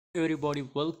Everybody,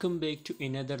 welcome back to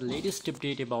another latest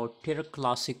update about Terra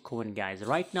Classic coin, guys.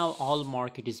 Right now all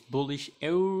market is bullish,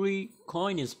 every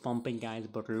coin is pumping, guys,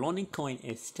 but Lunc coin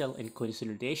is still in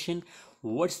consolidation.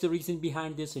 What's the reason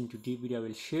behind this? In today's video I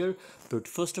will share, but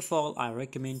first of all I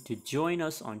recommend to join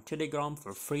us on Telegram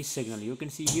for free signal. You can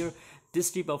see here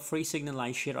this type of free signal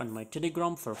I share on my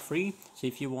Telegram for free, so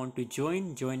if you want to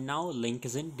join now. Link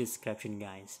is in description,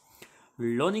 guys.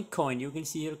 Lunc coin, you can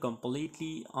see here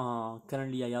completely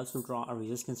currently I also draw a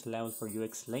resistance level for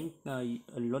UX link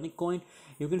Lunc coin.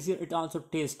 You can see it also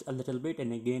test a little bit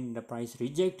and again the price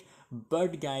reject,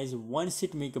 but guys, once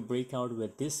it make a breakout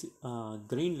with this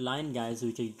green line, guys,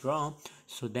 which I draw,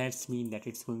 so that's mean that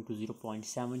it's going to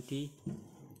 0.70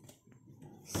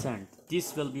 cent.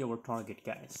 This will be our target,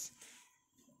 guys.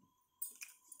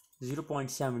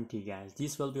 0.70, guys,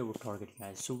 this will be our target,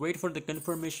 guys, so wait for the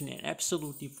confirmation. And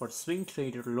absolutely for swing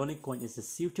trader, Lunc coin is a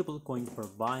suitable coin for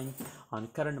buying on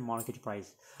current market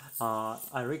price.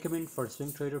 I recommend for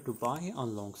swing trader to buy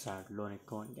alongside Lunc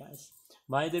coin, guys.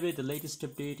 By the way, the latest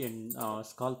update and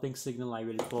scalping signal I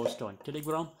will post on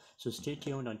Telegram, so stay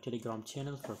tuned on Telegram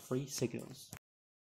channel for free signals.